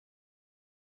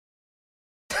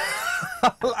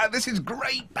This is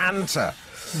great banter.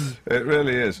 It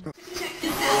really is.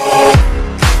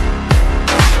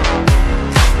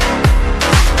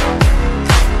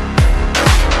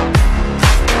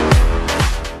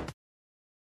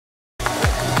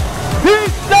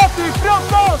 Pizza till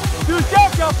frukost! Du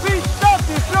käkar pizza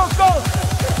till frukost!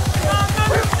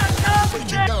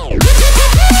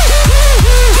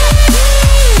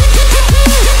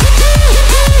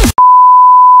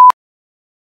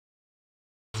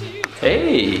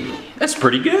 Hey, that's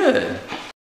pretty good.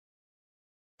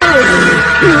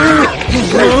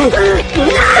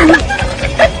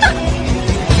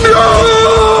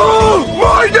 No!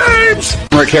 My name's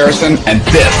Rick Harrison, and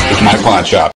this is my pawn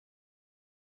shop.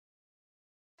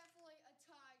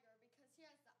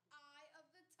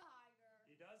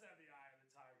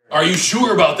 Are you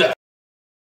sure about that?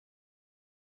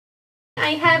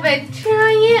 I have a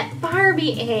giant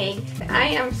Barbie egg. I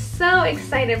am so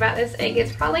excited about this egg.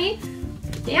 It's probably,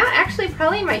 yeah, actually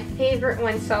probably my favorite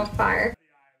one so far.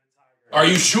 Are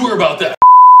you sure about that?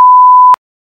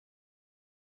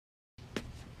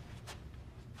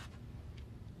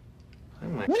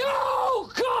 No,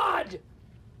 God!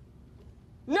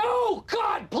 No,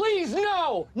 God, please,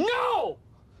 no! No!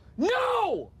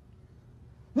 No!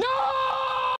 No!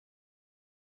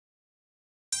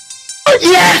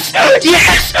 Yes!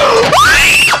 Yes!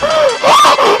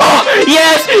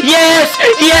 Yes! Yes!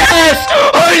 Yes!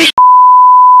 Holy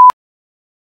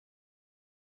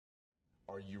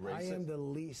Are you racist? I am the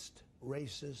least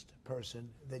racist person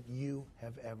that you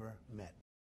have ever met.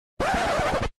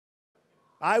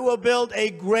 I will build a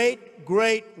great,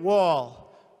 great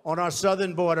wall on our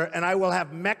southern border, and I will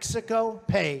have Mexico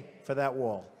pay for that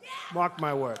wall. Mark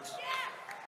my words.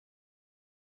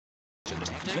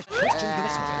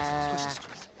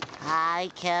 Hi,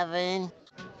 Kevin.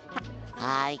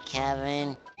 Hi,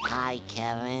 Kevin. Hi,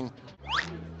 Kevin.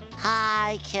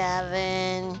 Hi,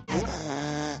 Kevin.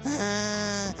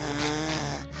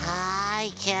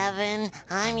 Hi, Kevin.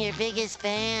 I'm your biggest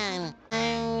fan.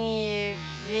 I'm your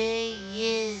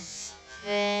biggest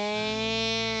fan.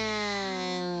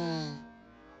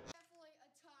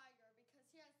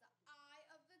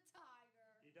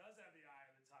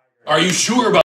 Are you sure about